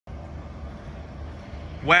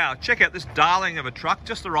Wow, check out this darling of a truck,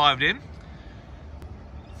 just arrived in.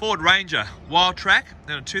 Ford Ranger Wildtrak,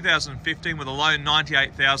 in a 2015 with a low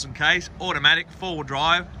 98,000 Ks, automatic, four-wheel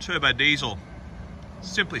drive, turbo diesel.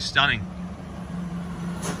 Simply stunning.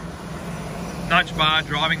 Nudge bar,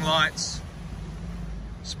 driving lights,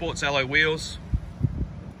 sports alloy wheels,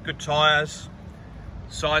 good tyres,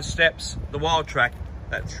 side steps. The Wildtrak,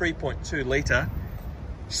 that 3.2 litre,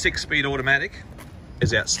 6-speed automatic,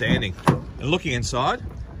 is outstanding. And looking inside,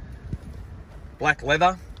 black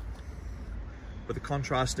leather with a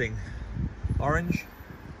contrasting orange.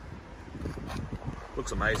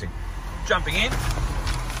 Looks amazing. Jumping in,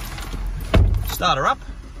 start her up.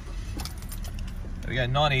 There we go,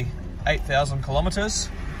 98,000 kilometres.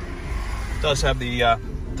 Does have the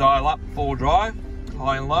dial up, four-wheel drive,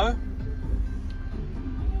 high and low.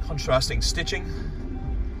 Contrasting stitching.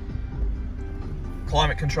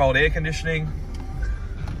 Climate controlled air conditioning.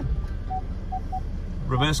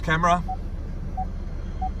 Reverse camera.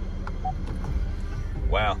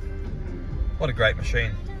 Wow, what a great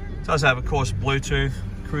machine. It does have, of course, Bluetooth,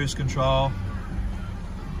 cruise control,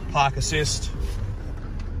 park assist,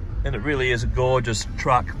 and it really is a gorgeous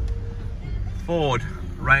truck. Ford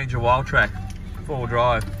Ranger Wildtrak, four-wheel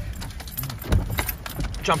drive.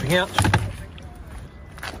 Jumping out.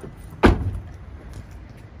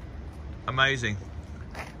 Amazing.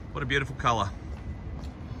 What a beautiful colour.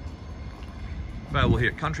 Available here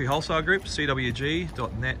at Country Wholesale Group, cwg.net.au.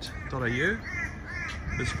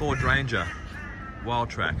 This Ford Ranger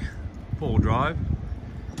Wildtrak, four-wheel drive,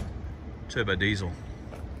 turbo diesel.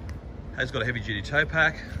 Has got a heavy duty tow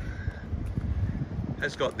pack.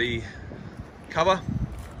 Has got the cover,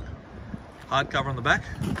 hard cover on the back.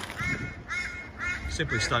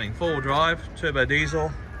 Simply stunning. Four-wheel drive, turbo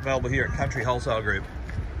diesel, available here at Country Wholesale Group.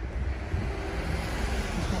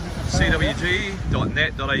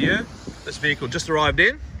 cwg.net.au. This vehicle just arrived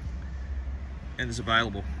in and is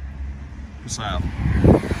available for sale.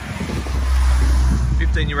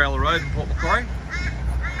 15 Urella Road in Port Macquarie.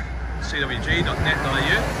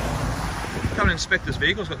 cwg.net.au. Come and inspect this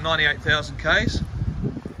vehicle. It's got 98,000 Ks.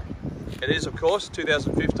 It is, of course,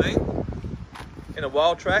 2015 in a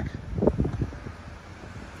Wildtrak.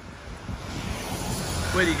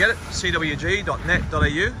 Where do you get it?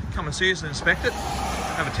 cwg.net.au. Come and see us and inspect it.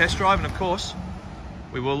 Have a test drive, and of course,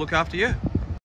 we will look after you.